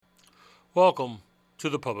Welcome to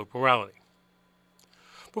the Public Morality.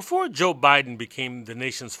 Before Joe Biden became the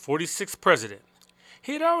nation's 46th president,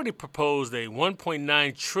 he had already proposed a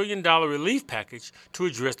 $1.9 trillion relief package to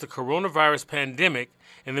address the coronavirus pandemic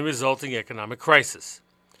and the resulting economic crisis.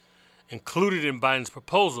 Included in Biden's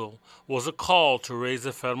proposal was a call to raise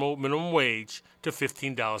the federal minimum wage to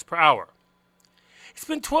 $15 per hour. It's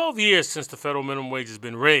been 12 years since the federal minimum wage has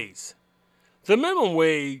been raised. The minimum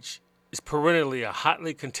wage is perennially a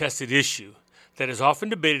hotly contested issue that is often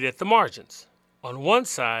debated at the margins. On one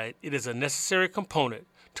side, it is a necessary component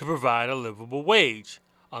to provide a livable wage.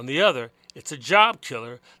 On the other, it's a job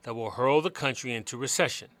killer that will hurl the country into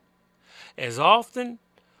recession. As often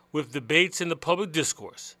with debates in the public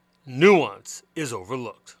discourse, nuance is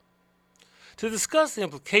overlooked. To discuss the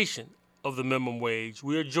implication of the minimum wage,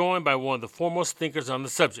 we are joined by one of the foremost thinkers on the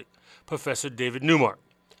subject, Professor David Neumark.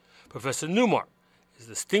 Professor Neumark is a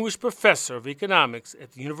distinguished professor of economics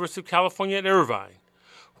at the University of California at Irvine,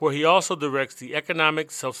 where he also directs the Economic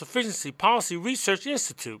Self-Sufficiency Policy Research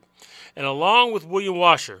Institute, and along with William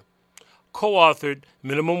Washer, co-authored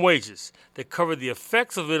Minimum Wages that cover the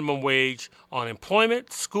effects of minimum wage on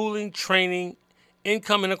employment, schooling, training,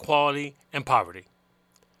 income inequality, and poverty.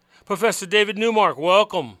 Professor David Neumark,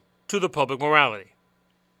 welcome to the Public Morality.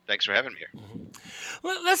 Thanks for having me here.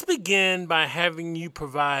 Let's begin by having you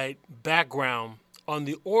provide background on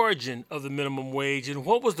the origin of the minimum wage and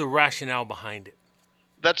what was the rationale behind it.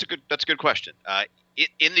 That's a good question.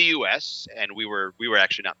 In the U.S., and we were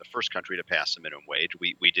actually not the first country to pass the minimum wage.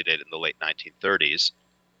 We did it in the late 1930s.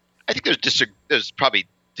 I think there's probably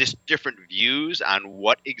different views on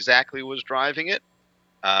what exactly was driving it.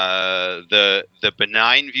 The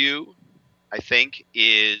benign view, I think,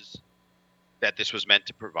 is that this was meant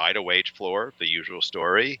to provide a wage floor, the usual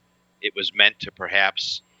story. It was meant to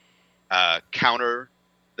perhaps counter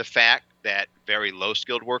the fact that very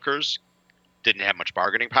low-skilled workers didn't have much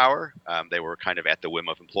bargaining power. They were kind of at the whim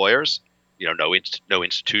of employers. No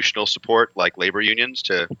institutional support like labor unions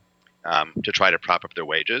to try to prop up their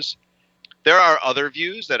wages. There are other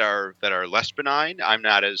views that are less benign. I'm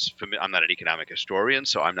not an economic historian,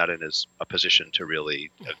 so I'm not in a position to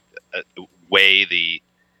really weigh the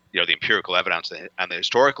empirical evidence and the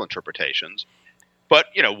historical interpretations. But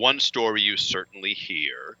one story you certainly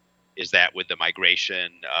hear is that with the migration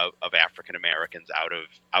of African Americans out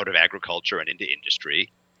of agriculture and into industry,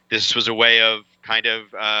 this was a way of kind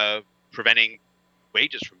of preventing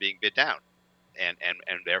wages from being bid down, and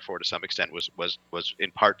therefore to some extent was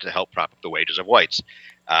in part to help prop up the wages of whites.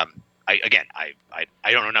 I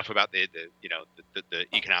don't know enough about the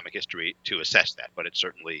economic history to assess that, but it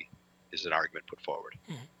certainly is an argument put forward.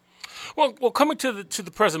 Mm-hmm. Well, coming to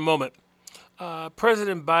the present moment.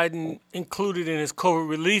 President Biden included in his COVID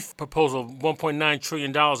relief proposal $1.9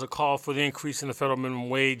 trillion, a call for the increase in the federal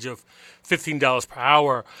minimum wage of $15 per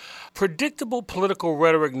hour. Predictable political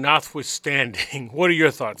rhetoric notwithstanding, what are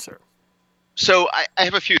your thoughts, sir? So I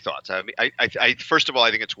have a few thoughts. I mean, first of all,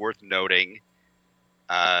 I think it's worth noting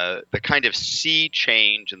the kind of sea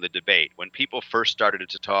change in the debate. When people first started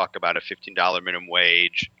to talk about a $15 minimum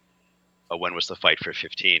wage, when was the fight for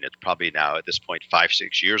 15? It's probably now at this point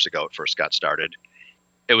 5-6 years ago it first got started.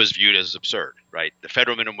 It was viewed as absurd, right? The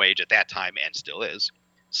federal minimum wage at that time, and still is,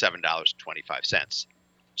 $7.25.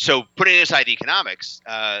 So putting aside the economics,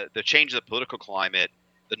 the change in the political climate,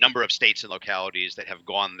 the number of states and localities that have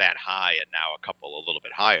gone that high and now a couple a little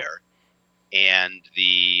bit higher, and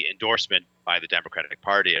the endorsement by the Democratic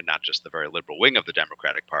Party, and not just the very liberal wing of the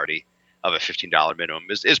Democratic Party, of a $15 minimum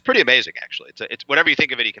is pretty amazing. Actually, it's whatever you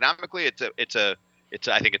think of it economically. I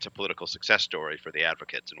think it's a political success story for the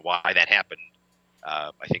advocates, and why that happened.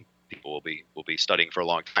 I think people will be studying for a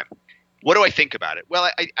long time. What do I think about it?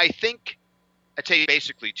 Well, I think I'd say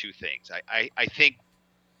basically two things. I think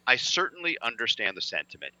I certainly understand the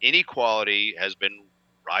sentiment. Inequality has been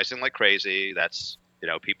rising like crazy. That's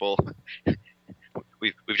people.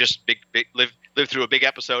 We've just lived through a big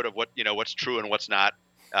episode of what's true and what's not.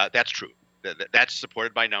 That's true. That's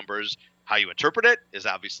supported by numbers. How you interpret it is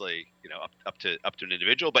obviously up to an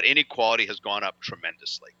individual. But inequality has gone up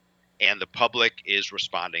tremendously, and the public is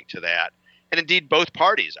responding to that. And indeed, both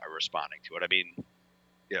parties are responding to it. I mean,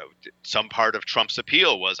 some part of Trump's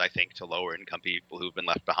appeal was, I think, to lower income people who've been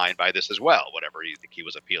left behind by this as well. Whatever you think he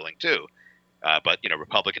was appealing to, but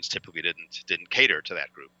Republicans typically didn't cater to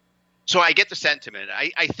that group. So I get the sentiment.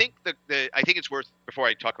 I think I think it's worth, before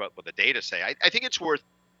I talk about what the data say, I think it's worth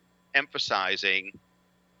emphasizing,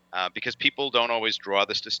 because people don't always draw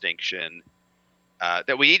this distinction,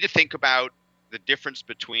 that we need to think about the difference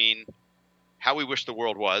between how we wish the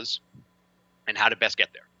world was and how to best get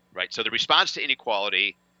there, right? So the response to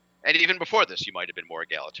inequality and even before this, you might have been more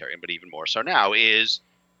egalitarian, but even more so now, is,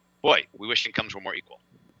 boy, we wish incomes were more equal.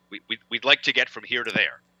 We'd like to get from here to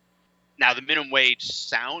there. Now, the minimum wage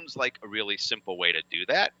sounds like a really simple way to do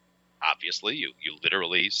that. Obviously, you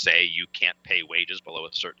literally say you can't pay wages below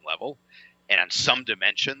a certain level, and on some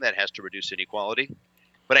dimension that has to reduce inequality.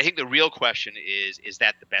 But I think the real question is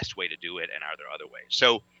that the best way to do it, and are there other ways?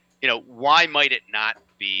 So, why might it not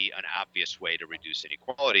be an obvious way to reduce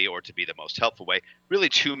inequality or to be the most helpful way? Really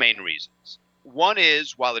two main reasons. One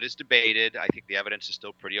is, while it is debated, I think the evidence is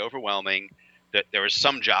still pretty overwhelming that there is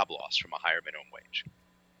some job loss from a higher minimum wage.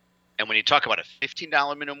 And when you talk about a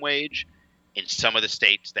 $15 minimum wage, in some of the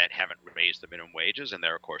states that haven't raised the minimum wages, and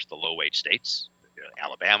there are, of course, the low-wage states,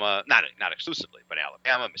 Alabama, not exclusively, but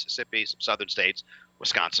Alabama, Mississippi, some southern states,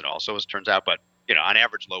 Wisconsin also, as it turns out, but on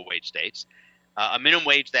average, low-wage states. A minimum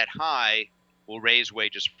wage that high will raise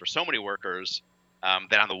wages for so many workers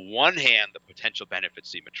that on the one hand, the potential benefits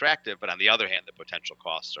seem attractive, but on the other hand, the potential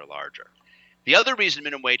costs are larger. The other reason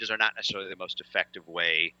minimum wages are not necessarily the most effective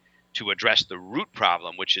way to address the root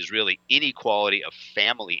problem, which is really inequality of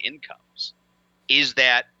family incomes, is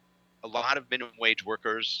that a lot of minimum wage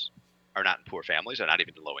workers are not in poor families, are not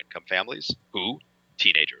even in low-income families,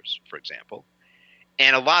 teenagers, for example.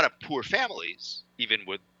 And a lot of poor families, even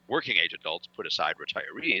with working age adults, put aside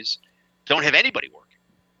retirees, don't have anybody working,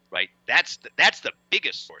 right? That's the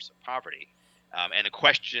biggest source of poverty. And the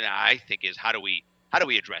question, I think, is how do we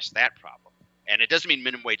address that problem? And it doesn't mean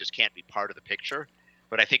minimum wages can't be part of the picture,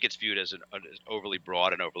 but I think it's viewed as an overly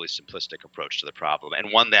broad and overly simplistic approach to the problem,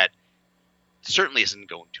 and one that certainly isn't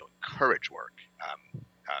going to encourage work,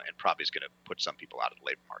 and probably is going to put some people out of the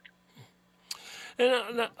labor market.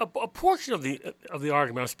 And a portion of the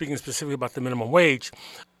argument, I'm speaking specifically about the minimum wage,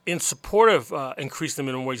 in support of increasing the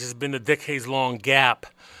minimum wage has been the decades-long gap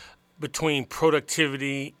between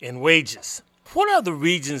productivity and wages. What are the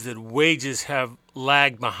regions that wages have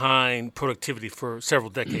lagged behind productivity for several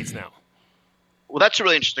decades now? Well, that's a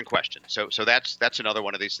really interesting question. So that's another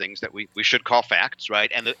one of these things that we should call facts,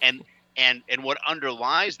 right? And what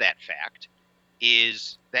underlies that fact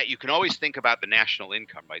is that you can always think about the national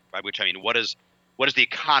income, right? By which I mean, what does the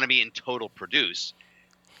economy in total produce,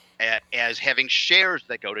 as having shares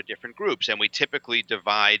that go to different groups, and we typically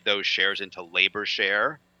divide those shares into labor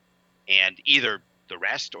share and either the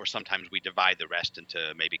rest, or sometimes we divide the rest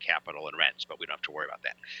into maybe capital and rents, but we don't have to worry about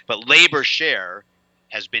that. But labor share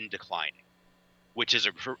has been declining, which is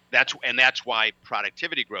that's why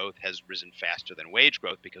productivity growth has risen faster than wage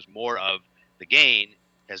growth, because more of the gain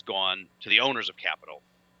has gone to the owners of capital,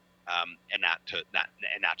 and not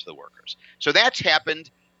to the workers. So that's happened.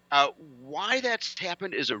 Why that's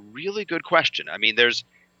happened is a really good question. I mean,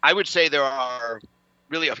 I would say there are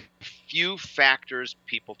really a few factors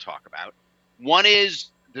people talk about. One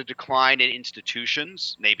is the decline in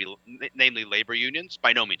institutions, namely labor unions.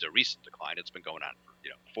 By no means a recent decline. It's been going on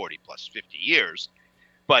for 40 plus 50 years.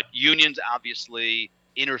 But unions obviously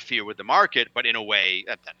interfere with the market, but in a way,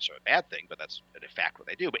 that's not necessarily a bad thing, but that's in fact what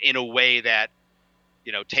they do. But in a way that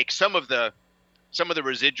takes some of the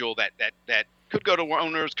residual that could go to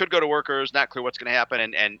owners, could go to workers, not clear what's going to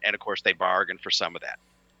happen, and of course they bargain for some of that.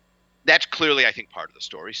 That's clearly, I think, part of the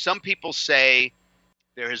story. Some people say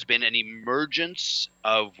there has been an emergence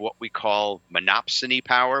of what we call monopsony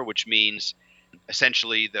power, which means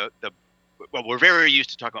essentially well, we're very used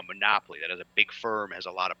to talking about monopoly, that as a big firm has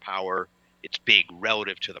a lot of power. It's big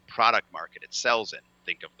relative to the product market it sells in.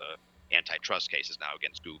 Think of the antitrust cases now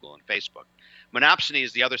against Google and Facebook. Monopsony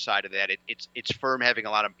is the other side of that. It's firm having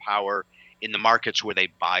a lot of power in the markets where they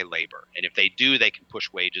buy labor. And if they do, they can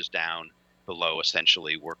push wages down below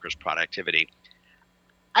essentially workers' productivity.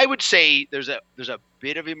 I would say there's a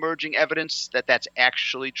bit of emerging evidence that that's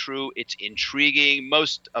actually true. It's intriguing.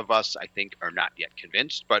 Most of us, I think, are not yet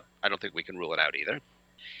convinced, but I don't think we can rule it out either.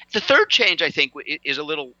 The third change, I think, is a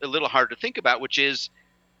little hard to think about, which is,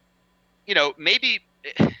 maybe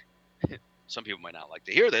some people might not like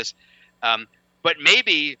to hear this, but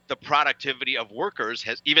maybe the productivity of workers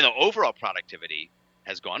even though overall productivity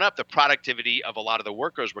has gone up, the productivity of a lot of the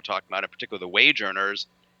workers we're talking about, in particular the wage earners,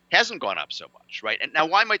 hasn't gone up so much, right? And now,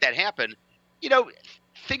 why might that happen?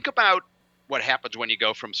 Think about what happens when you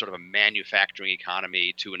go from sort of a manufacturing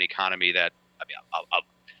economy to an economy that, I mean,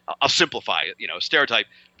 I'll simplify it, stereotype,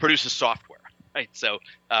 produces software, right? So,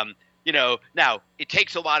 now it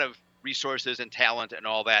takes a lot of resources and talent and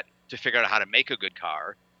all that to figure out how to make a good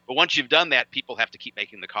car. But once you've done that, people have to keep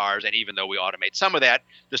making the cars. And even though we automate some of that,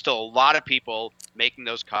 there's still a lot of people making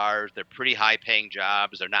those cars. They're pretty high paying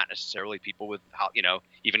jobs. They're not necessarily people with,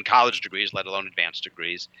 even college degrees, let alone advanced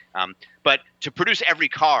degrees. But to produce every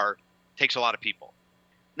car takes a lot of people.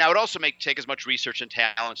 Now, it would also take as much research and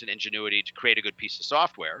talent and ingenuity to create a good piece of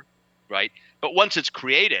software, right? But once it's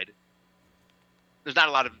created, there's not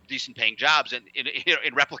a lot of decent paying jobs in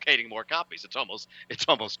replicating more copies. It's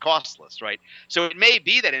almost costless, right? So it may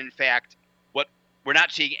be that in fact, we're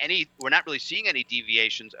not really seeing any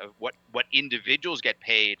deviations of what individuals get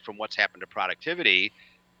paid from what's happened to productivity.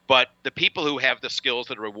 But the people who have the skills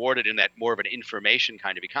that are rewarded in that more of an information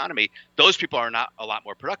kind of economy, those people are not a lot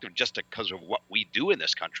more productive just because of what we do in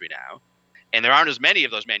this country now. And there aren't as many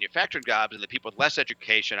of those manufacturing jobs, and the people with less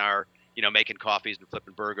education are, making coffees and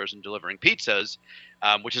flipping burgers and delivering pizzas,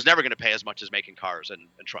 which is never going to pay as much as making cars and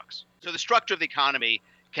trucks. So the structure of the economy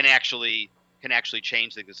can actually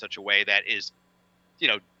change things in such a way that is,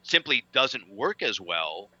 simply doesn't work as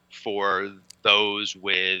well for those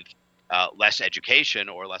with less education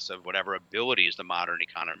or less of whatever abilities the modern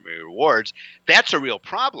economy rewards. That's a real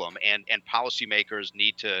problem, and policymakers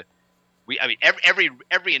need to.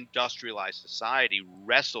 Every industrialized society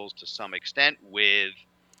wrestles to some extent with,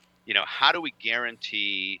 how do we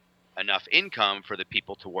guarantee enough income for the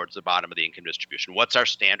people towards the bottom of the income distribution? What's our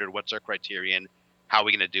standard? What's our criterion? How are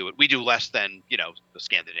we going to do it? We do less than, the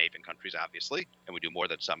Scandinavian countries, obviously, and we do more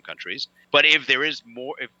than some countries. But if there is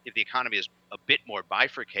more, if the economy is a bit more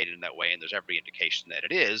bifurcated in that way, and there's every indication that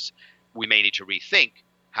it is, we may need to rethink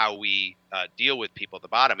how we deal with people at the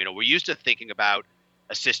bottom. We're used to thinking about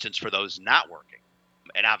assistance for those not working.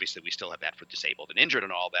 And obviously, we still have that for disabled and injured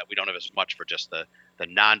and all that. We don't have as much for just the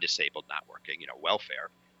non-disabled not working, welfare.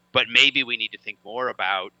 But maybe we need to think more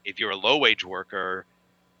about, if you're a low-wage worker,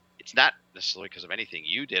 it's not necessarily because of anything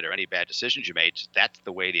you did or any bad decisions you made. That's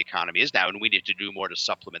the way the economy is now. And we need to do more to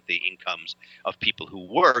supplement the incomes of people who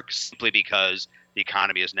work, simply because the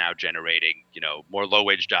economy is now generating, more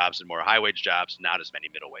low-wage jobs and more high-wage jobs, not as many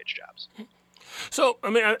middle-wage jobs. So,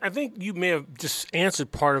 I think you may have just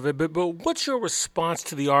answered part of it, but what's your response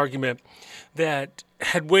to the argument that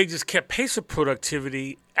had wages kept pace with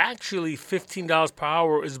productivity, actually $15 per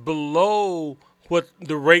hour is below what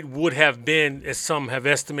the rate would have been, as some have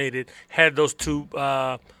estimated, had those two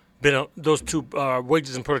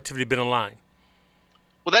wages and productivity been aligned?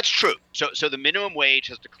 Well, that's true. So the minimum wage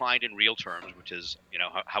has declined in real terms, which is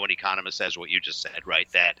how an economist says what you just said, right?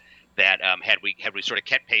 That had we sort of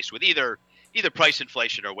kept pace with either price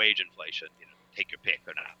inflation or wage inflation, take your pick,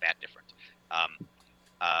 they're not that different.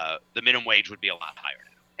 The minimum wage would be a lot higher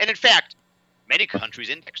now. And in fact, many countries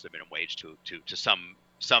index the minimum wage to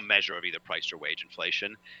some measure of either price or wage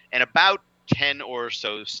inflation, and about 10 or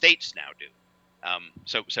so states now do.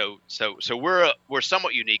 So we're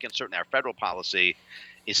somewhat unique, and certainly our federal policy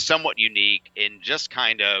is somewhat unique in just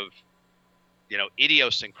kind of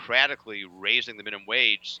idiosyncratically raising the minimum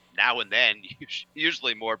wage now and then,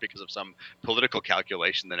 usually more because of some political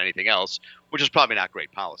calculation than anything else, which is probably not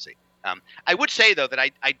great policy. I would say, though, that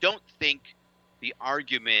I don't think the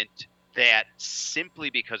argument that simply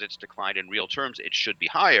because it's declined in real terms it should be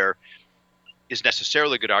higher is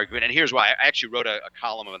necessarily a good argument. And here's why. I actually wrote a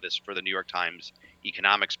column on this for the New York Times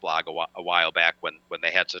economics blog a while back when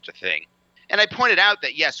they had such a thing. And I pointed out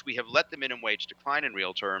that, yes, we have let the minimum wage decline in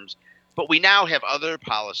real terms, but we now have other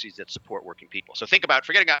policies that support working people. So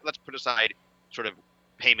let's put aside sort of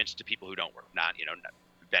payments to people who don't work, not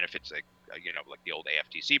benefits like the old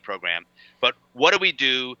AFTC program. But what do we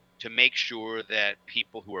do to make sure that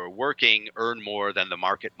people who are working earn more than the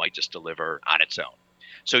market might just deliver on its own?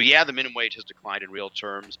 So yeah, the minimum wage has declined in real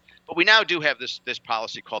terms, but we now do have this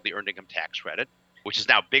policy called the Earned Income Tax Credit, which is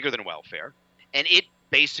now bigger than welfare, and it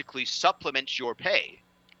basically supplements your pay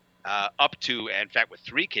up to, in fact, with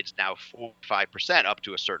 3 kids now, 4-5% up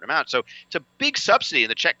to a certain amount. So it's a big subsidy,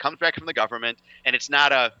 and the check comes back from the government, and it's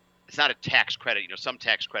not a tax credit. Some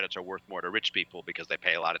tax credits are worth more to rich people because they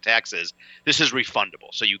pay a lot of taxes. This is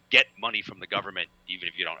refundable, so you get money from the government even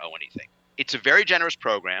if you don't owe anything. It's a very generous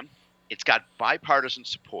program. It's got bipartisan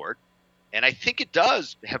support, and I think it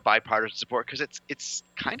does have bipartisan support because it's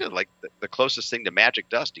kind of like the closest thing to magic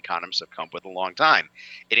dust economists have come up with in a long time.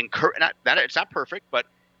 It's not perfect, but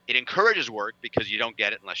it encourages work because you don't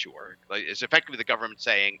get it unless you work. It's effectively the government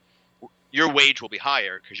saying your wage will be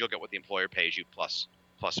higher because you'll get what the employer pays you plus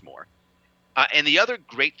more. And the other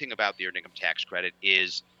great thing about the Earned Income Tax Credit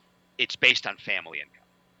is it's based on family income.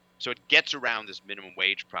 So it gets around this minimum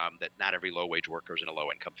wage problem that not every low-wage worker is in a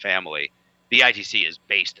low-income family. The ITC is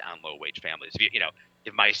based on low-wage families.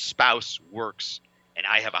 If my spouse works and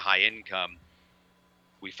I have a high income,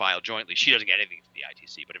 we file jointly. She doesn't get anything from the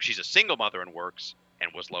ITC. But if she's a single mother and works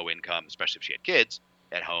and was low income, especially if she had kids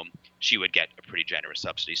at home, she would get a pretty generous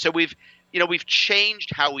subsidy. So we've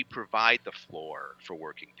changed how we provide the floor for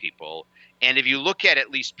working people. And if you look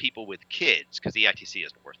at least people with kids, because the ITC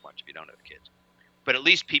isn't worth much if you don't have kids, but at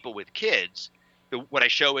least people with kids, what I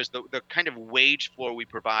show is the kind of wage floor we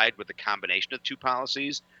provide with the combination of two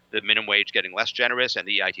policies, the minimum wage getting less generous and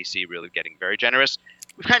the EITC really getting very generous.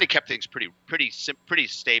 We've kind of kept things pretty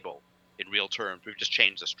stable in real terms. We've just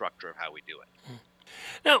changed the structure of how we do it.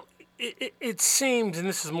 Now, it seems, and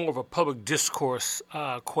this is more of a public discourse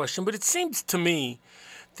question, but it seems to me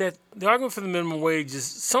that the argument for the minimum wage is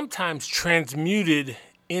sometimes transmuted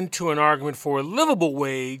into an argument for a livable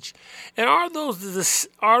wage, and are those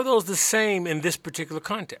the same in this particular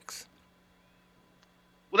context?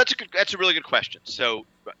 Well, that's a really good question. So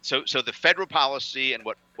the federal policy and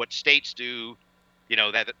what states do,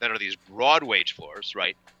 that are these broad wage floors,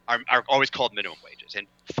 right, are always called minimum wages. And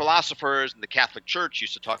philosophers in the Catholic Church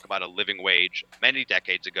used to talk about a living wage many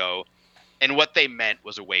decades ago, and what they meant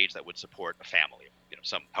was a wage that would support a family,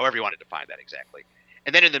 however you want to define that exactly.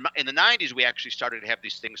 And then in the 90s, we actually started to have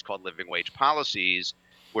these things called living wage policies,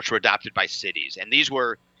 which were adopted by cities. And these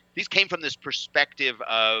came from this perspective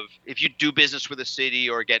of if you do business with a city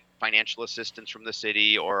or get financial assistance from the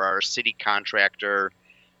city or are a city contractor,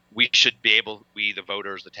 we, the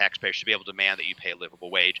voters, the taxpayers, should be able to demand that you pay a livable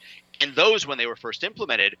wage. And those, when they were first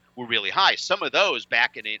implemented, were really high. Some of those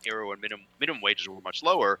back in an era when minimum wages were much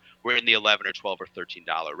lower were in the $11 or $12 or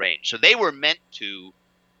 $13 range. So they were meant to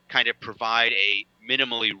kind of provide a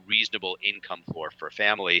minimally reasonable income floor for a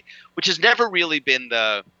family, which has never really been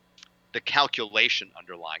the calculation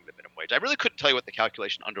underlying the minimum wage. I really couldn't tell you what the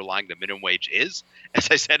calculation underlying the minimum wage is. As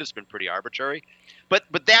I said, it's been pretty arbitrary, but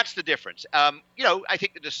that's the difference. I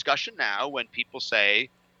think the discussion now, when people say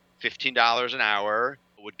 $15 an hour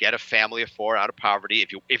would get a family of four out of poverty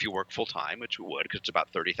if you work full time, which we would, because it's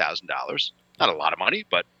about $30,000. Not a lot of money,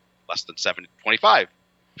 but less than $725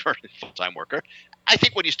 for a full time worker. I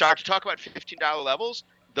think when you start to talk about $15 levels,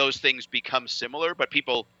 those things become similar, but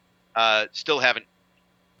people still haven't.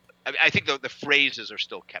 I think the phrases are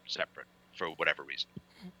still kept separate for whatever reason.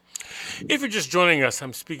 If you're just joining us,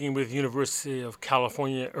 I'm speaking with University of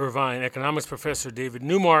California, Irvine economics professor David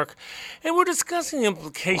Neumark, and we're discussing the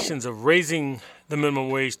implications of raising the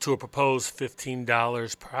minimum wage to a proposed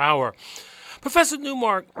 $15 per hour. Professor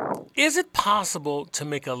Neumark, is it possible to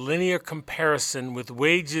make a linear comparison with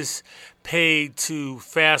wages paid to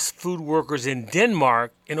fast food workers in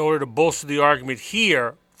Denmark in order to bolster the argument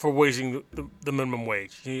here for raising the minimum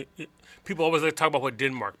wage? People always like to talk about what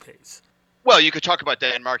Denmark pays. Well, you could talk about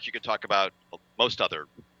Denmark. You could talk about most other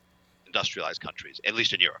industrialized countries, at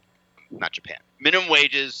least in Europe, not Japan. Minimum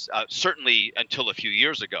wages, certainly until a few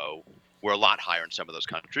years ago, were a lot higher in some of those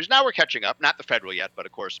countries. Now we're catching up, not the federal yet, but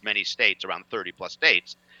of course many states, around 30 plus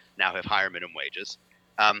states, now have higher minimum wages.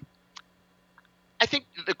 I think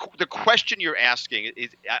the question you're asking is,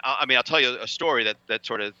 I'll tell you a story that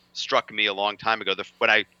sort of struck me a long time ago.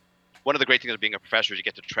 One of the great things of being a professor is you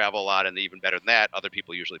get to travel a lot, and even better than that, other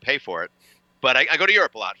people usually pay for it. But I go to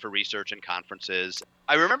Europe a lot for research and conferences.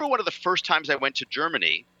 I remember one of the first times I went to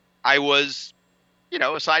Germany, I was,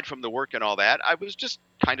 aside from the work and all that, I was just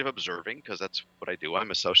kind of observing, because that's what I do. I'm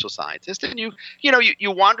a social scientist. And you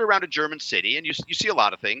wander around a German city and you see a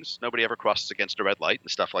lot of things. Nobody ever crosses against a red light and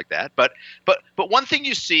stuff like that. But one thing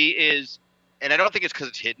you see is, and I don't think it's because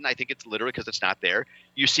it's hidden, I think it's literally because it's not there,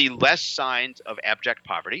 you see less signs of abject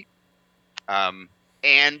poverty.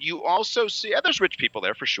 And you also see, there's rich people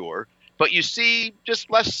there for sure, but you see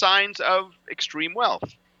just less signs of extreme wealth.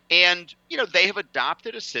 And, they have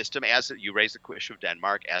adopted a system, as you raise the issue of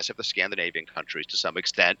Denmark, as have the Scandinavian countries to some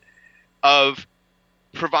extent, of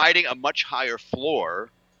providing a much higher floor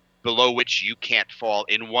below which you can't fall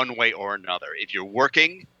in one way or another. If you're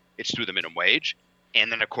working, it's through the minimum wage.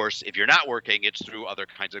 And then, of course, if you're not working, it's through other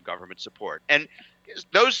kinds of government support. And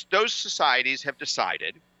those societies have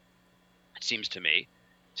decided, it seems to me,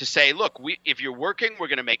 to say, look, if you're working, we're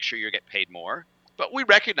going to make sure you get paid more. But we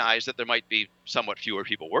recognize that there might be somewhat fewer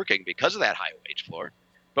people working because of that high wage floor.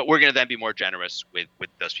 But we're going to then be more generous with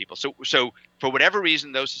those people. So for whatever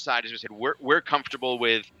reason, those societies have said, we're comfortable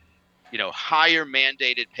with, higher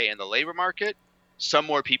mandated pay in the labor market. Some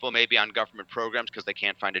more people may be on government programs because they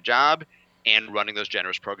can't find a job, and running those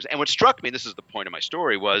generous programs. And what struck me, and this is the point of my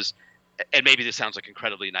story, was, and maybe this sounds like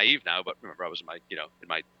incredibly naive now, but remember I was in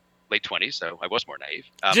my late 20s, so I was more naive.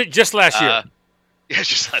 Just last year. Yeah,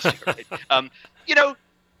 just last year. Right?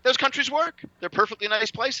 Those countries work. They're perfectly nice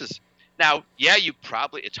places. Now, yeah,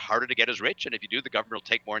 it's harder to get as rich, and if you do, the government will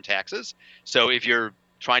take more in taxes. So if you're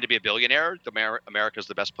trying to be a billionaire, America's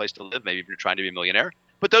the best place to live, maybe if you're trying to be a millionaire.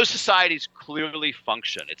 But those societies clearly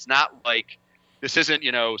function. It's not like This isn't,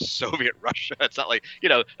 Soviet Russia. It's not like,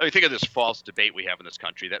 I mean, think of this false debate we have in this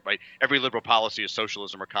country that, right, every liberal policy is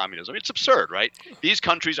socialism or communism. It's absurd, right? These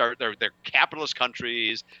countries they're capitalist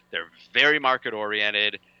countries. They're very market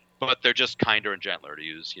oriented, but they're just kinder and gentler, to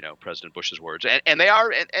use, President Bush's words. And they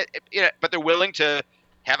are, but they're willing to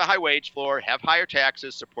have a high wage floor, have higher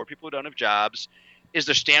taxes, support people who don't have jobs. Is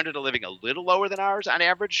their standard of living a little lower than ours on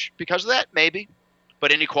average because of that? Maybe.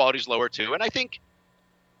 But inequality is lower too. And I think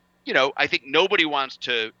nobody wants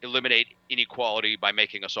to eliminate inequality by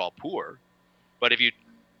making us all poor. But if you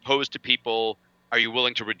pose to people, are you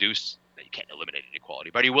willing to reduce, you can't eliminate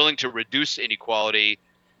inequality, but are you willing to reduce inequality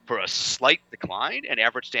for a slight decline in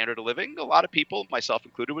average standard of living? A lot of people, myself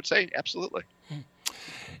included, would say absolutely.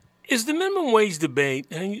 Is the minimum wage debate,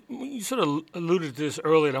 and you sort of alluded to this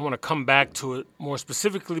earlier, and I want to come back to it more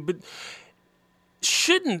specifically, but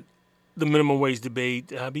shouldn't the minimum wage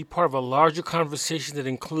debate be part of a larger conversation that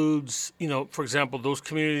includes, for example, those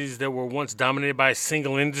communities that were once dominated by a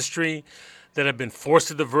single industry that have been forced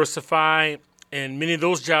to diversify, and many of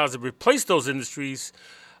those jobs that replace those industries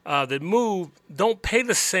that move don't pay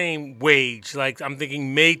the same wage? Like I'm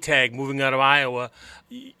thinking Maytag moving out of Iowa,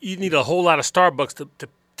 you need a whole lot of Starbucks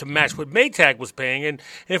to match what Maytag was paying. And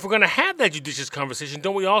if we're going to have that judicious conversation,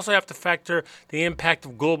 don't we also have to factor the impact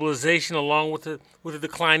of globalization along with the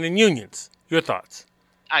decline in unions? Your thoughts?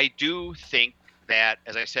 I do think that,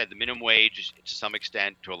 as I said, the minimum wage, to some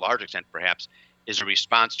extent, to a large extent perhaps, is a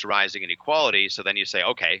response to rising inequality. So then you say,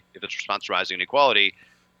 okay, if it's a response to rising inequality,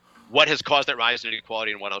 what has caused that rise in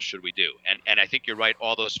inequality and what else should we do? And I think you're right,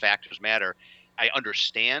 all those factors matter. I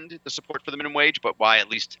understand the support for the minimum wage, but why, at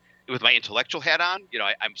least with my intellectual hat on,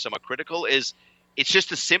 I'm somewhat critical, is it's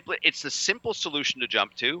the simple solution to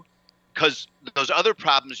jump to, because those other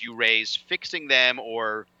problems you raise, fixing them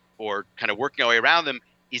or kind of working our way around them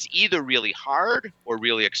is either really hard or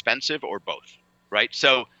really expensive or both, right?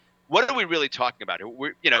 So what are we really talking about?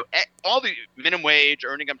 We're, all the minimum wage,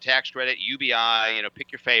 earned income tax credit, UBI,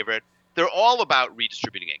 pick your favorite. They're all about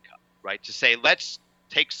redistributing income, right? To say, let's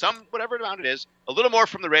take some, whatever amount it is, a little more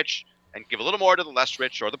from the rich and give a little more to the less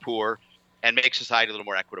rich or the poor and make society a little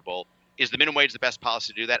more equitable. Is the minimum wage the best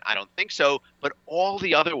policy to do that? I don't think so. But all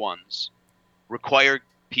the other ones require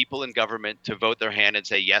people in government to vote their hand and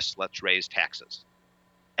say, yes, let's raise taxes.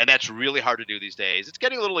 And that's really hard to do these days. It's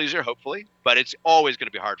getting a little easier, hopefully, but it's always going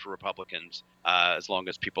to be hard for Republicans as long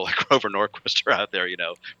as people like Grover Norquist are out there,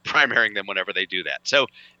 primarying them whenever they do that. So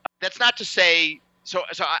that's not to say. So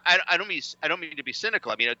I don't mean to be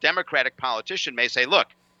cynical. I mean, a Democratic politician may say, look,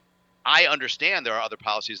 I understand there are other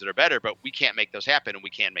policies that are better, but we can't make those happen, and we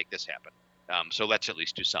can make this happen. So let's at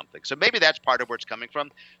least do something. So maybe that's part of where it's coming from.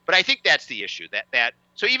 But I think that's the issue.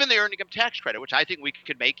 So even the earned income tax credit, which I think we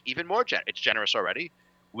could make even more generous. It's generous already.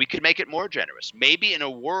 We could make it more generous. Maybe in a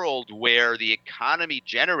world where the economy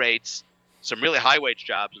generates some really high wage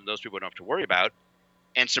jobs and those people don't have to worry about,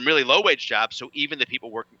 and some really low wage jobs, so even the people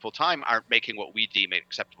working full time aren't making what we deem an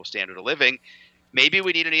acceptable standard of living. Maybe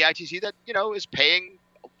we need an EITC that is paying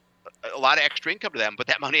a lot of extra income to them, but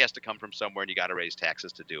that money has to come from somewhere, and you got to raise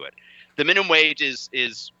taxes to do it. The minimum wage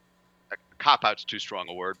is a cop-out's too strong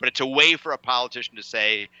a word, but it's a way for a politician to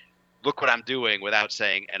say, look what I'm doing, without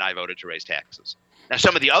saying, and I voted to raise taxes. Now,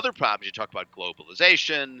 some of the other problems, you talk about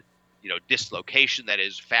globalization, dislocation, that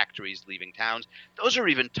is factories leaving towns. Those are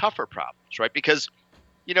even tougher problems, right? Because,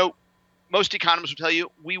 most economists will tell you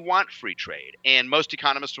we want free trade, and most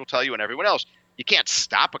economists will tell you, and everyone else, you can't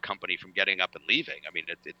stop a company from getting up and leaving. I mean,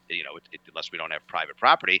 unless we don't have private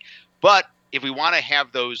property. But if we want to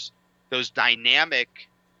have those dynamic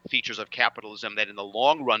features of capitalism that in the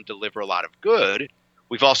long run deliver a lot of good,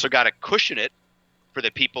 we've also got to cushion it for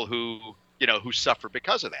the people who suffer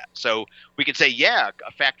because of that. So we can say, yeah,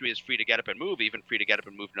 a factory is free to get up and move, even free to get up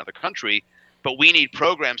and move to another country, but we need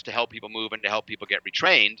programs to help people move and to help people get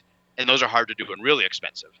retrained, and those are hard to do and really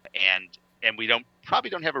expensive. And we probably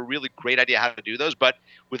don't have a really great idea how to do those, but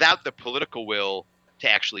without the political will to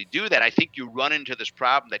actually do that, I think you run into this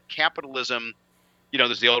problem that capitalism,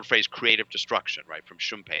 there's the old phrase creative destruction, right, from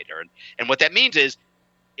Schumpeter. And what that means is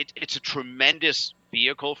it's a tremendous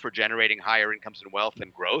vehicle for generating higher incomes and wealth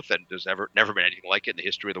and growth, and there's never been anything like it in the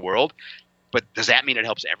history of the world. But does that mean it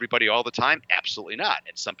helps everybody all the time? Absolutely not.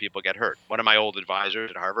 And some people get hurt. One of my old advisors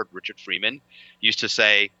at Harvard, Richard Freeman, used to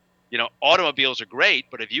say, automobiles are great,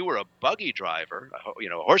 but if you were a buggy driver, a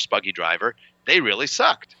horse buggy driver, they really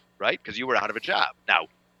sucked, right? Because you were out of a job. Now,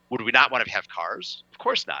 would we not want to have cars? Of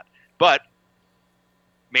course not. But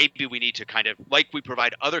maybe we need to kind of, like we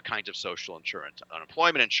provide other kinds of social insurance,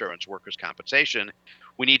 unemployment insurance, workers' compensation,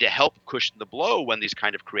 we need to help cushion the blow when these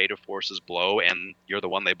kind of creative forces blow and you're the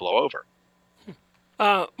one they blow over.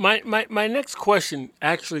 My next question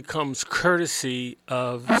actually comes courtesy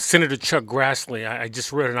of Senator Chuck Grassley. I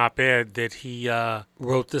just read an op-ed that he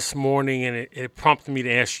wrote this morning, and it prompted me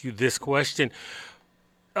to ask you this question.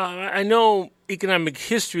 I know economic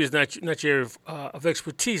history is not your area of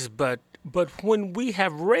expertise, but when we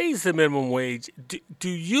have raised the minimum wage, do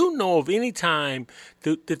you know of any time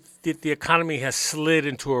that the economy has slid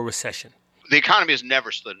into a recession? The economy has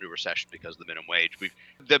never slid into a recession because of the minimum wage.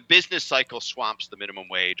 The business cycle swamps the minimum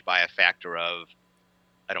wage by a factor of,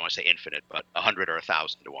 I don't want to say infinite, but 100 or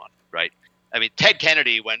 1,000 to 1, right? I mean, Ted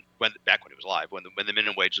Kennedy, when back when he was alive, when the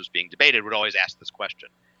minimum wage was being debated, would always ask this question.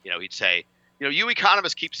 He'd say, you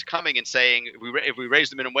economists keeps coming and saying if we raise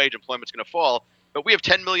the minimum wage, employment's going to fall, but we have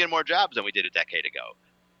 10 million more jobs than we did a decade ago.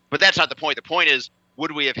 But that's not the point. The point is,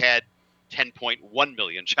 would we have had 10.1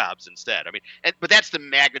 million jobs instead? But that's the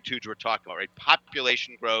magnitudes we're talking about, right?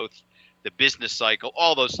 Population growth, the business cycle,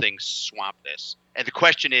 all those things swamp this. And the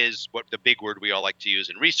question is, what the big word we all like to use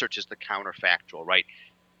in research is the counterfactual, right?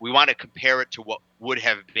 We want to compare it to what would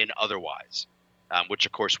have been otherwise, which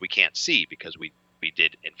of course we can't see because we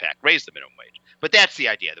did in fact raise the minimum wage. But that's the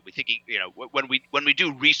idea that we thinking, when we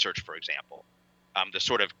do research, for example, the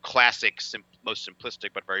sort of classic, most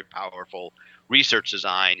simplistic but very powerful research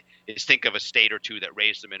design is think of a state or two that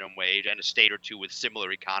raised the minimum wage and a state or two with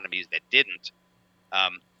similar economies that didn't.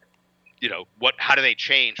 How do they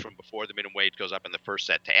change from before the minimum wage goes up in the first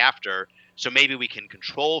set to after? So maybe we can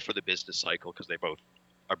control for the business cycle because they both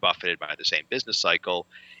are buffeted by the same business cycle.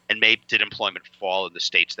 And maybe did employment fall in the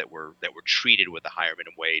states that were treated with a higher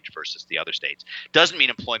minimum wage versus the other states? Doesn't mean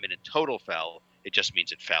employment in total fell. It just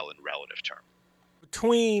means it fell in relative terms.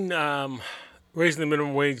 Between raising the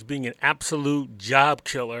minimum wage being an absolute job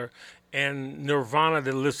killer and nirvana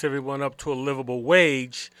that lifts everyone up to a livable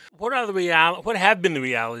wage, what have been the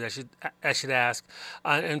realities? I should ask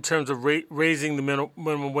in terms of raising the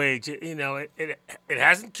minimum wage. It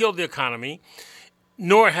hasn't killed the economy,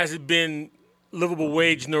 nor has it been livable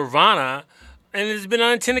wage nirvana, and there's been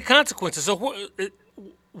unintended consequences. So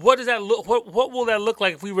what does that look? What will that look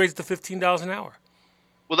like if we raise it to $15 an hour?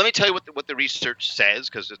 Well, let me tell you what the research says,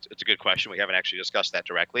 because it's a good question. We haven't actually discussed that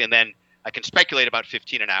directly. And then I can speculate about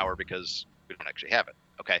 15 an hour because we don't actually have it.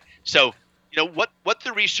 Okay. So, what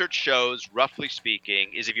the research shows, roughly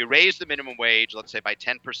speaking, is if you raise the minimum wage, let's say by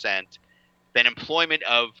 10%, then employment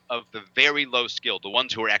of the very low skilled, the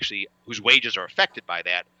ones whose wages are affected by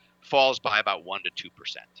that, falls by about 1% to 2%.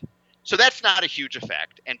 So that's not a huge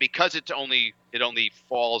effect. And because it only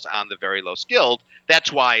falls on the very low skilled,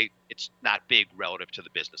 that's why it's not big relative to the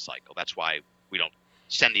business cycle. That's why we don't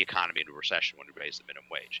send the economy into recession when we raise the minimum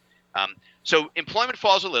wage. So employment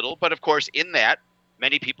falls a little, but of course in that,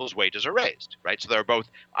 many people's wages are raised, right? So there are both,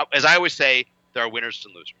 as I always say, there are winners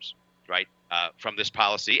and losers, right? From this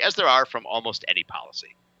policy, as there are from almost any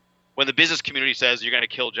policy. When the business community says you're going to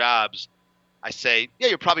kill jobs, I say, yeah,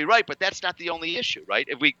 you're probably right, but that's not the only issue, right?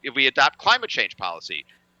 If we adopt climate change policy,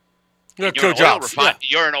 you're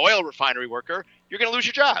an oil refinery worker, you're going to lose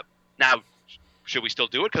your job. Now, should we still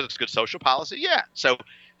do it because it's good social policy? Yeah. So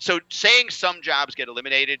saying some jobs get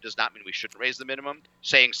eliminated does not mean we shouldn't raise the minimum.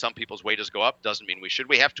 Saying some people's wages go up doesn't mean we should.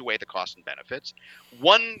 We have to weigh the cost and benefits.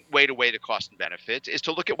 One way to weigh the cost and benefits is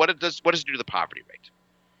to look at what does it do to the poverty rate.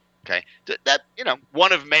 Okay, that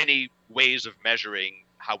one of many ways of measuring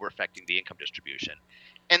how we're affecting the income distribution.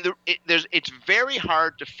 And it's very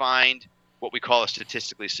hard to find what we call a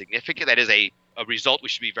statistically significant. That is a result we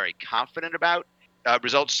should be very confident about.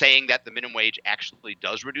 Results saying that the minimum wage actually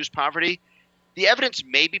does reduce poverty. The evidence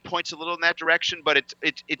maybe points a little in that direction, but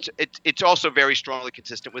it's also very strongly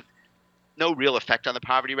consistent with no real effect on the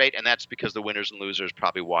poverty rate, and that's because the winners and losers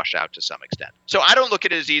probably wash out to some extent. So I don't look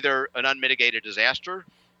at it as either an unmitigated disaster,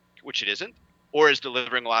 which it isn't, or as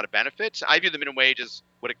delivering a lot of benefits. I view the minimum wage as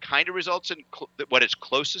what it kind of results in, what it's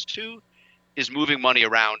closest to is moving money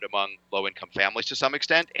around among low-income families to some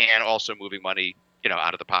extent, and also moving money,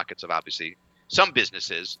 out of the pockets of obviously some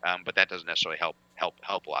businesses, but that doesn't necessarily help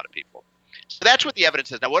a lot of people. So that's what the evidence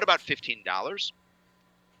says. Now, what about $15?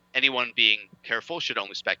 Anyone being careful should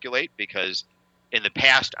only speculate, because in the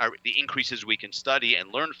past, the increases we can study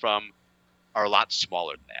and learn from are a lot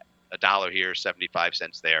smaller than that. $1 here, 75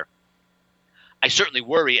 cents there. I certainly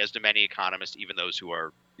worry, as do many economists, even those who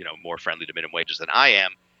are more friendly to minimum wages than I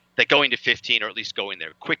am, that going to 15, or at least going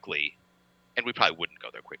there quickly, and we probably wouldn't go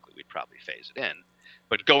there quickly, we'd probably phase it in,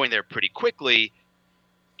 but going there pretty quickly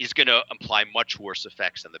is going to imply much worse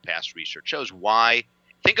effects than the past research shows. Why?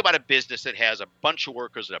 Think about a business that has a bunch of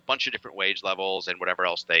workers at a bunch of different wage levels and whatever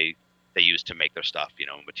else they use to make their stuff,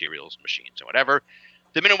 materials, machines, and whatever.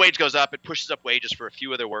 The minimum wage goes up, it pushes up wages for a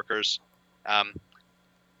few of their workers.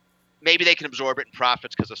 maybe they can absorb it in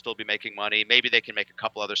profits because they'll still be making money. Maybe they can make a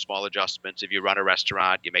couple other small adjustments. If you run a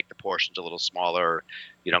restaurant, you make the portions a little smaller.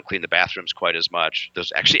 You don't clean the bathrooms quite as much.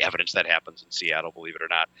 There's actually evidence that happens in Seattle, believe it or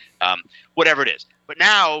not. Whatever it is. But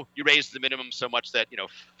now you raise the minimum so much that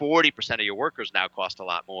 40% of your workers now cost a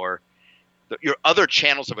lot more. Your other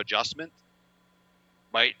channels of adjustment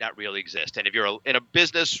might not really exist. And if you're in a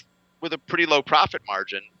business with a pretty low profit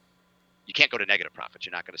margin, you can't go to negative profits.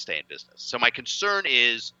 You're not going to stay in business. So my concern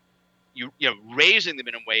is raising the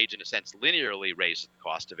minimum wage in a sense linearly raises the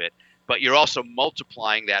cost of it, but you're also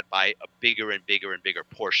multiplying that by a bigger and bigger and bigger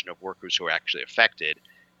portion of workers who are actually affected,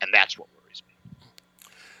 and that's what worries me.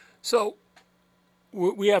 So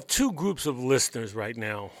we have two groups of listeners right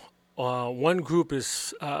now. One group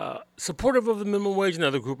is supportive of the minimum wage,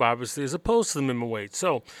 another group obviously is opposed to the minimum wage.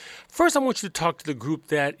 So first I want you to talk to the group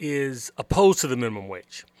that is opposed to the minimum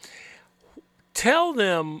wage. Tell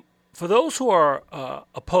them, for those who are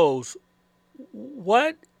opposed,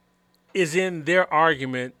 what is in their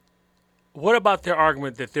argument? What about their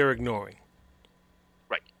argument that they're ignoring?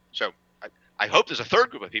 Right. So I hope there's a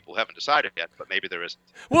third group of people who haven't decided yet, but maybe there isn't.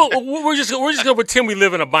 Well, we're just going to pretend we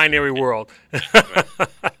live in a binary world.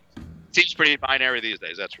 Seems pretty binary these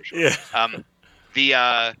days, that's for sure.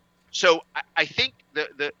 Yeah. So I think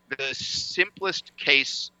the simplest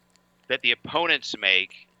case that the opponents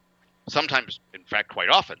make, sometimes, in fact, quite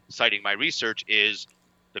often, citing my research, is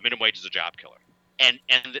the minimum wage is a job killer. And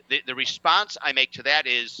the response I make to that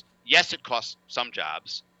is, yes, it costs some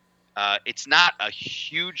jobs. It's not a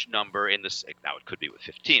huge number in this. Now, it could be with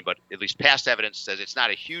 15, but at least past evidence says it's not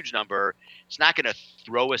a huge number. It's not going to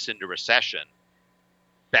throw us into recession.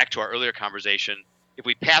 Back to our earlier conversation, if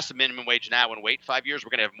we pass the minimum wage now and wait 5 years,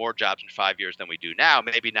 we're going to have more jobs in 5 years than we do now.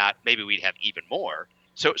 Maybe not. Maybe we'd have even more.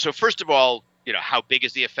 So first of all, how big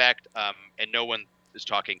is the effect? And no one is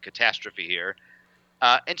talking catastrophe here.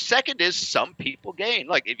 And second is some people gain.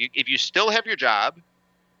 Like if you still have your job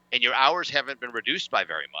and your hours haven't been reduced by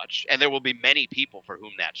very much, and there will be many people for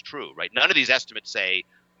whom that's true, right? None of these estimates say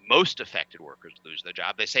most affected workers lose their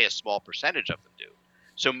job. They say a small percentage of them do.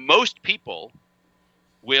 So most people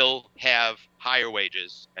will have higher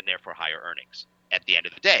wages and therefore higher earnings at the end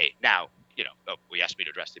of the day. Now, we asked me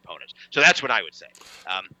to address the opponents. So that's what I would say.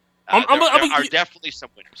 There are definitely some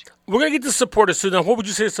winners here. We're going to get to supporters. So now what would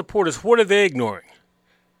you say to supporters? What are they ignoring?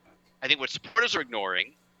 I think what supporters are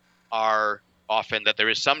ignoring are often that there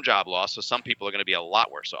is some job loss, so some people are going to be a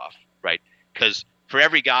lot worse off, right? Because for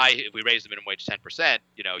every guy, if we raise the minimum wage 10%,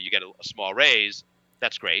 you get a small raise,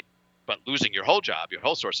 that's great. But losing your whole job, your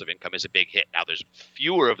whole source of income is a big hit. Now, there's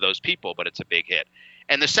fewer of those people, but it's a big hit.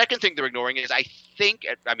 And the second thing they're ignoring is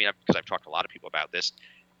because I've talked to a lot of people about this,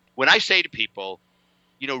 when I say to people,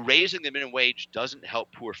 raising the minimum wage doesn't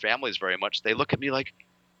help poor families very much, they look at me like,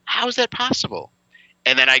 how is that possible?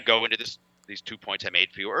 And then I go into these 2 points I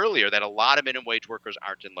made for you earlier, that a lot of minimum wage workers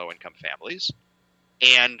aren't in low-income families,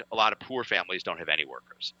 and a lot of poor families don't have any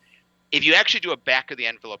workers. If you actually do a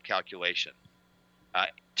back-of-the-envelope calculation,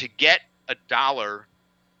 to get $1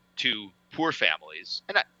 to poor families,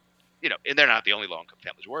 and they're not the only low-income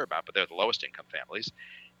families we worry about, but they're the lowest-income families,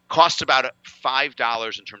 costs about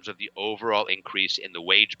 $5 in terms of the overall increase in the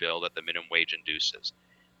wage bill that the minimum wage induces.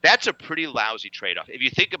 That's a pretty lousy trade-off. If you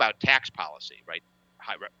think about tax policy, right?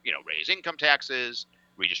 Raise income taxes,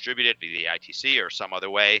 redistribute it via the ITC or some other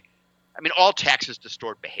way. All taxes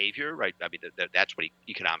distort behavior, right? That's what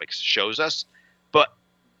economics shows us.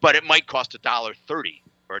 But it might cost $1.30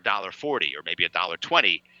 or $1.40 or maybe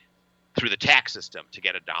 $1.20 through the tax system to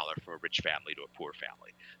get $1 from a rich family to a poor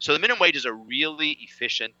family. So the minimum wage is a really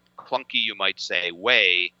efficient, clunky, you might say,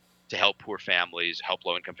 way to help poor families, help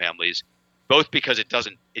low-income families, both because it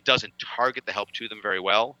doesn't target the help to them very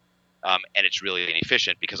well, and it's really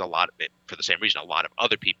inefficient because a lot of it, for the same reason, a lot of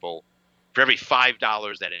other people, for every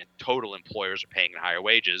 $5 that in total employers are paying in higher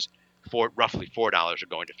wages, roughly $4 are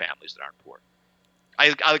going to families that aren't poor.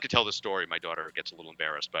 I like to tell this story. My daughter gets a little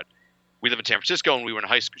embarrassed, but we live in San Francisco, and we were in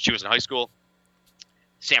high school. She was in high school.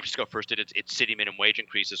 San Francisco first did its city minimum wage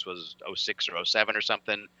increase. This was 06 or 07 or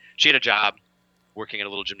something. She had a job working in a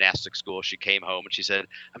little gymnastics school. She came home and she said,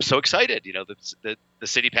 "I'm so excited. The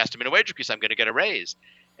city passed a minimum wage increase. I'm going to get a raise."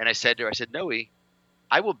 And I said to her, "Noe,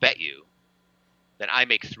 I will bet you that I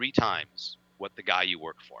make 3 times what the guy you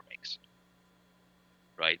work for makes.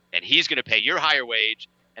 Right? And he's going to pay your higher wage,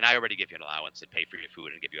 and I already give you an allowance and pay for your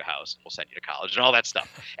food and give you a house. We'll send you to college and all that stuff."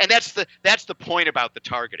 And that's the point about the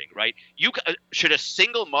targeting, right? Should a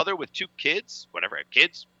single mother with 2 kids, whatever,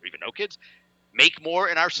 kids or even no kids, make more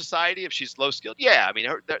in our society if she's low skilled? Yeah,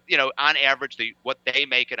 on average, what they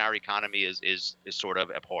make in our economy is sort of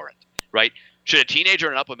abhorrent, right? Should a teenager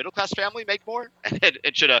in an upper middle class family make more?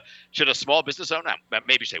 And should a small business owner,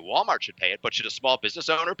 maybe say Walmart should pay it, but should a small business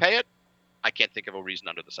owner pay it? I can't think of a reason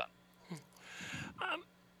under the sun.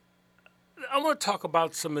 I want to talk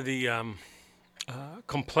about some of the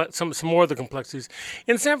some more of the complexities.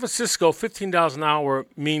 In San Francisco, $15 an hour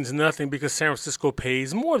means nothing because San Francisco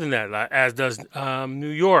pays more than that, as does New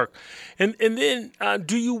York. And then,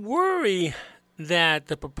 do you worry that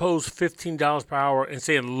the proposed $15 per hour, and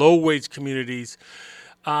say in low wage communities,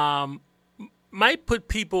 might put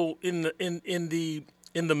people in the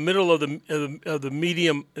middle of the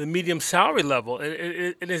medium salary level?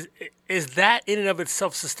 Is that in and of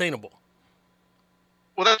itself sustainable?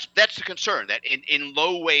 Well, that's the concern, that in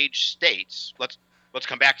low wage states, let's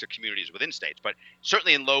come back to communities within states, but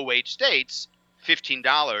certainly in low wage states,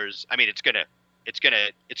 $15, I mean, it's gonna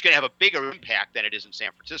have a bigger impact than it is in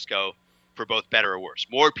San Francisco, for both better or worse.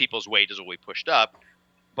 More people's wages will be pushed up,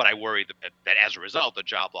 but I worry that as a result, the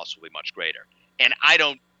job loss will be much greater. And I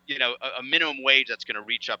don't, a minimum wage that's going to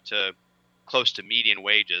reach up to close to median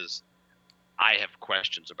wages, I have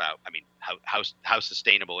questions about. I mean, how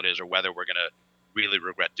sustainable it is, or whether we're going to really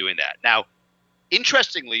regret doing that. Now,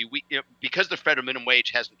 interestingly, because the federal minimum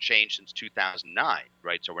wage hasn't changed since 2009,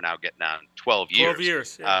 right? So we're now getting on 12 years. 12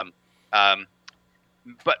 years. Yeah.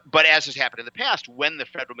 But as has happened in the past, when the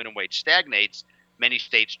federal minimum wage stagnates, many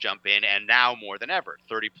states jump in, and now more than ever,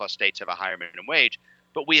 30-plus states have a higher minimum wage.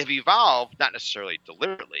 But we have evolved, not necessarily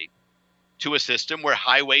deliberately, to a system where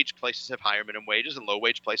high-wage places have higher minimum wages and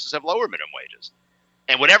low-wage places have lower minimum wages.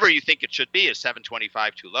 And whatever you think it should be, is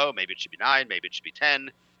 $7.25 too low? Maybe it should be $9, maybe it should be $10.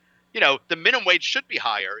 The minimum wage should be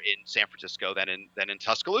higher in San Francisco than in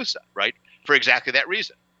Tuscaloosa, right? For exactly that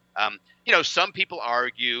reason. Some people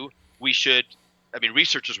argue we should. I mean,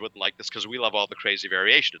 researchers wouldn't like this because we love all the crazy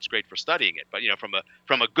variation. It's great for studying it. But,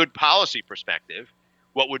 from a good policy perspective,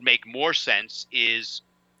 what would make more sense is,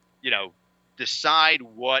 decide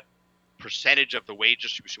what percentage of the wage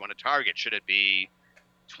distribution you want to target. Should it be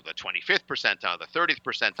the 25th percentile, the 30th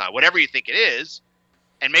percentile, whatever you think it is,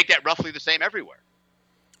 and make that roughly the same everywhere,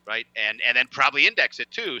 right? And then probably index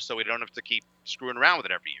it too, so we don't have to keep screwing around with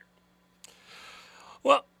it every year.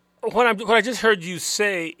 Well, what I just heard you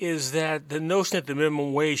say is that the notion that the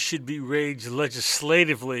minimum wage should be raised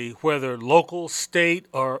legislatively, whether local, state,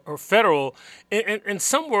 or federal, in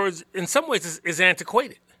some ways is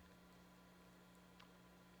antiquated.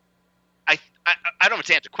 I don't know if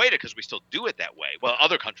it's antiquated because we still do it that way. Well,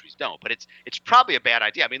 other countries don't, but it's probably a bad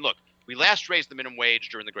idea. I mean, look, we last raised the minimum wage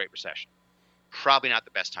during the Great Recession. Probably not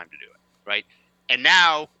the best time to do it, right? And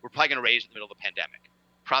now we're probably going to raise it in the middle of the pandemic.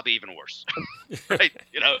 Probably even worse, right?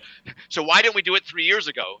 So why didn't we do it 3 years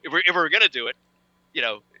ago? If we're going to do it,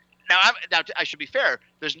 Now I should be fair.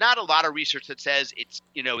 There's not a lot of research that says it's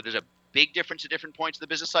there's a big difference at different points in the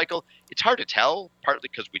business cycle. It's hard to tell, partly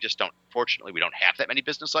because we just don't. Fortunately, we don't have that many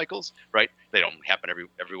business cycles, right? They don't happen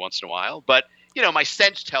every once in a while. But my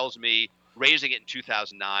sense tells me raising it in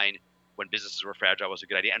 2009 when businesses were fragile was a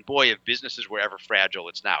good idea. And boy, if businesses were ever fragile,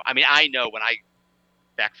 it's now. I mean, I know when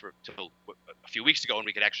back till a few weeks ago when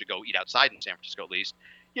we could actually go eat outside in San Francisco, at least,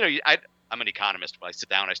 I'm an economist. When I sit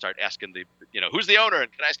down, I start asking who's the owner,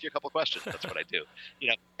 and can I ask you a couple of questions? That's what I do.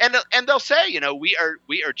 And they'll say,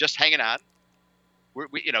 we are just hanging on.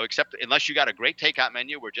 We except unless you got a great takeout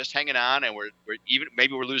menu, we're just hanging on, and we're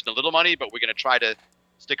maybe we're losing a little money, but we're going to try to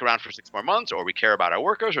stick around for 6 more months, or we care about our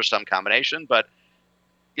workers, or some combination. But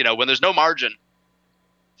when there's no margin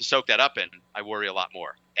to soak that up in, I worry a lot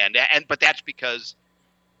more. But that's because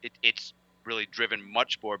it's really driven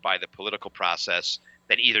much more by the political process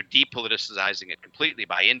than either depoliticizing it completely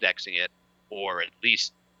by indexing it, or at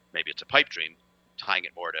least maybe it's a pipe dream, tying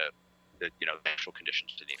it more to the actual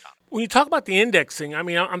conditions to the economy. When you talk about the indexing, I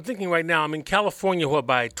mean, I'm thinking right now, California,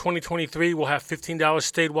 by 2023 will have $15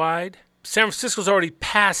 statewide. San Francisco's already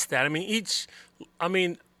passed that.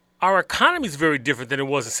 Our economy is very different than it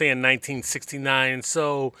was, say, in 1969.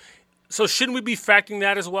 So shouldn't we be factoring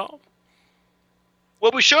that as well?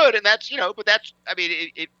 Well, we should, and that's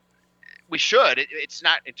we should. It's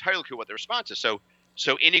not entirely clear what the response is.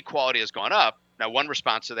 So inequality has gone up. Now, one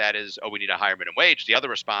response to that is, we need a higher minimum wage. The other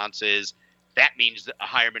response is that means that a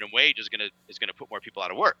higher minimum wage is going to put more people out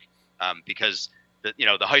of work, because the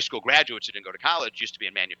high school graduates who didn't go to college used to be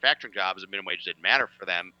in manufacturing jobs. The minimum wage didn't matter for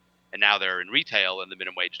them, and now they're in retail, and the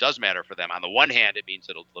minimum wage does matter for them. On the one hand, it means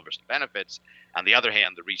it'll deliver some benefits. On the other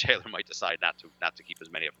hand, the retailer might decide not to keep as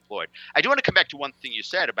many of them employed. I do want to come back to one thing you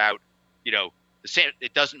said about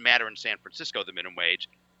it doesn't matter in San Francisco, the minimum wage.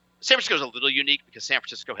 San Francisco is a little unique because San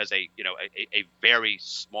Francisco has a very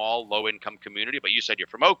small low income community. But you said you're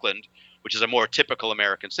from Oakland, which is a more typical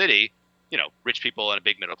American city. rich people and a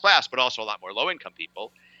big middle class, but also a lot more low-income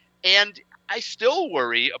people. And I still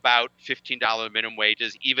worry about $15 minimum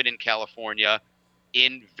wages, even in California,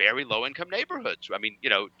 in very low-income neighborhoods. I mean,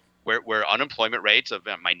 where unemployment rates of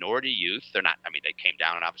minority youth, they're not, they came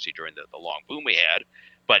down obviously during the long boom we had,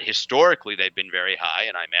 but historically they've been very high,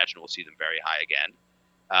 and I imagine we'll see them very high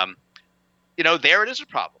again. There it is a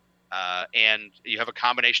problem. And you have a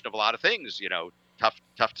combination of a lot of things, tough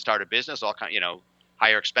to start a business, all kind,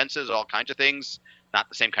 higher expenses, all kinds of things, not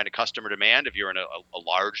the same kind of customer demand if you're in a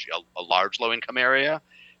large low income area.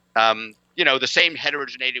 The same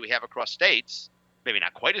heterogeneity we have across states, maybe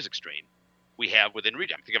not quite as extreme, we have within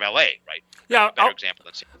region. Think of LA, right? Yeah. Better example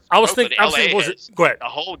than San Francisco. I was thinking, go ahead. A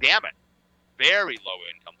whole gamut, very low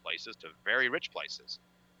income places to very rich places.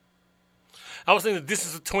 I was thinking the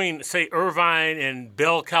distance between, say, Irvine and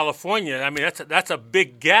Bell, California. I mean, that's a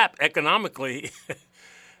big gap economically.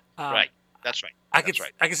 Right. That's right. I can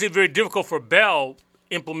see it very difficult for Bell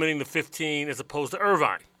implementing the 15 as opposed to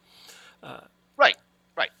Irvine. Right.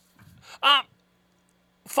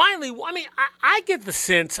 Finally, I get the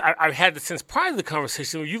sense, I've had the sense prior to the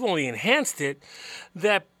conversation, you've only enhanced it,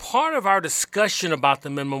 that part of our discussion about the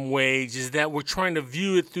minimum wage is that we're trying to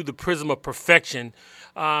view it through the prism of perfection,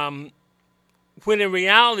 when in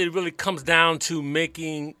reality it really comes down to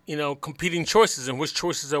making, competing choices, and which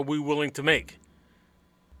choices are we willing to make?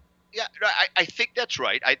 Yeah, I think that's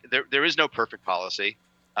right. There is no perfect policy,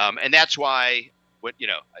 and that's why.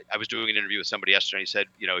 I was doing an interview with somebody yesterday, and he said,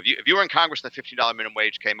 if you were in Congress and the $15 minimum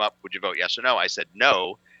wage came up, would you vote yes or no? I said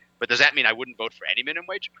no, but does that mean I wouldn't vote for any minimum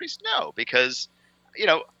wage increase? No, because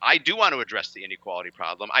I do want to address the inequality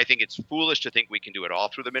problem. I think it's foolish to think we can do it all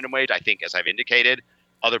through the minimum wage. I think, as I've indicated,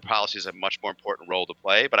 other policies have a much more important role to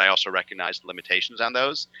play, but I also recognize the limitations on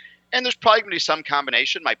those. And there's probably going to be some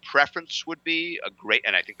combination. My preference would be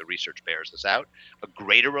and I think the research bears this out, a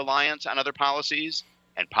greater reliance on other policies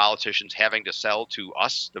and politicians having to sell to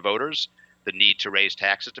us, the voters, the need to raise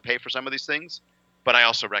taxes to pay for some of these things. But I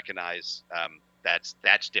also recognize that's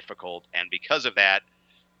difficult. And because of that,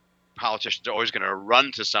 politicians are always going to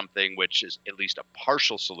run to something which is at least a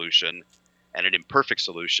partial solution and an imperfect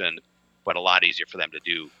solution, but a lot easier for them to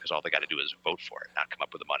do because all they got to do is vote for it, not come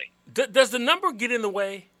up with the money. Does the number get in the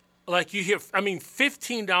way? Like you hear,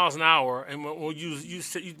 $15 an hour, and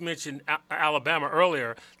you mentioned Alabama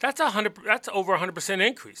earlier. That's over 100%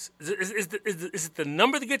 increase. Is it the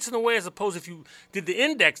number that gets in the way, as opposed if you did the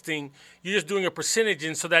indexing, you're just doing a percentage,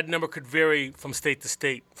 and so that number could vary from state to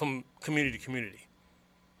state, from community to community?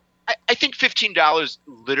 I think $15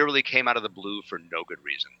 literally came out of the blue for no good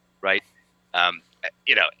reason, right?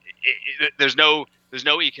 There's no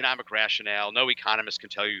economic rationale. No economist can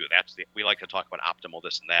tell you we like to talk about optimal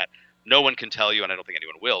this and that. No one can tell you, and I don't think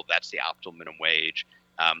anyone will, that's the optimal minimum wage.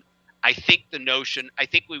 I think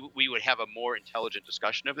we would have a more intelligent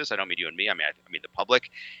discussion of this. I don't mean you and me. I mean the public.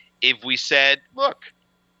 If we said, look,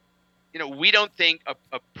 we don't think a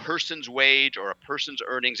person's wage or a person's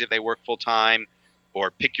earnings if they work full time, or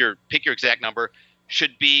pick your exact number,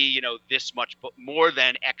 should be this much more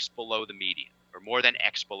than X below the median, or more than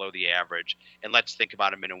X below the average, and let's think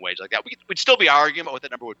about a minimum wage like that. We'd still be arguing about what that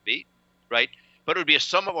number would be, right? But it would be a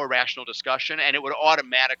somewhat more rational discussion, and it would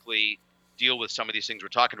automatically deal with some of these things we're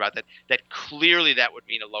talking about, that clearly that would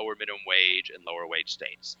mean a lower minimum wage in lower wage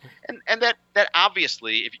states. And that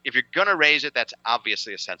obviously, if you're going to raise it, that's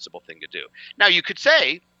obviously a sensible thing to do. Now, you could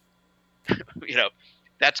say,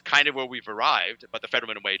 that's kind of where we've arrived, but the federal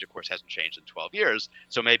minimum wage, of course, hasn't changed in 12 years,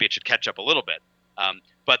 so maybe it should catch up a little bit.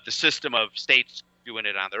 But the system of states doing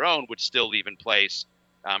it on their own would still leave in place,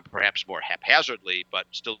 perhaps more haphazardly, but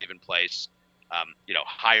still leave in place,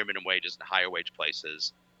 higher minimum wages in higher wage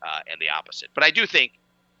places, and the opposite. But I do think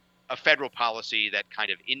a federal policy that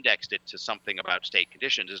kind of indexed it to something about state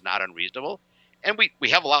conditions is not unreasonable. And we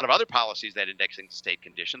have a lot of other policies that indexing to state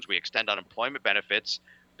conditions. We extend unemployment benefits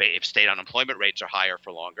if state unemployment rates are higher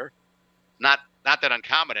for longer. Not that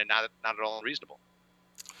uncommon, and not at all unreasonable.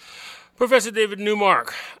 Professor David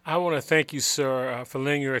Neumark, I want to thank you, sir, for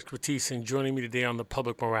lending your expertise and joining me today on The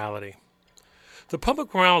Public Morality. The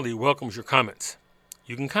Public Morality welcomes your comments.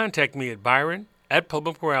 You can contact me at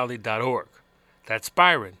byron@publicmorality.org. That's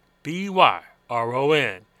Byron,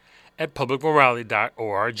 BYRON, at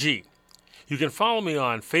publicmorality.org. You can follow me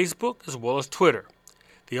on Facebook as well as Twitter.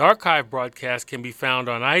 The archive broadcast can be found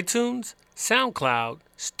on iTunes, SoundCloud,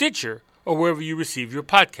 Stitcher, or wherever you receive your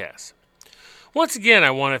podcasts. Once again,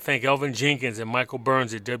 I want to thank Elvin Jenkins and Michael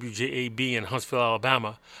Burns at WJAB in Huntsville,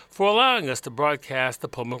 Alabama, for allowing us to broadcast The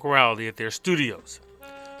Public Morality at their studios.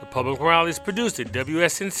 The Public Morality is produced at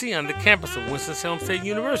WSNC on the campus of Winston-Salem State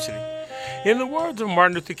University. In the words of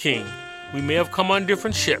Martin Luther King, we may have come on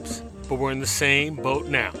different ships, but we're in the same boat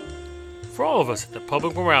now. For all of us at the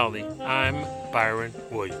Public Morality, I'm Byron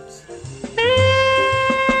Williams.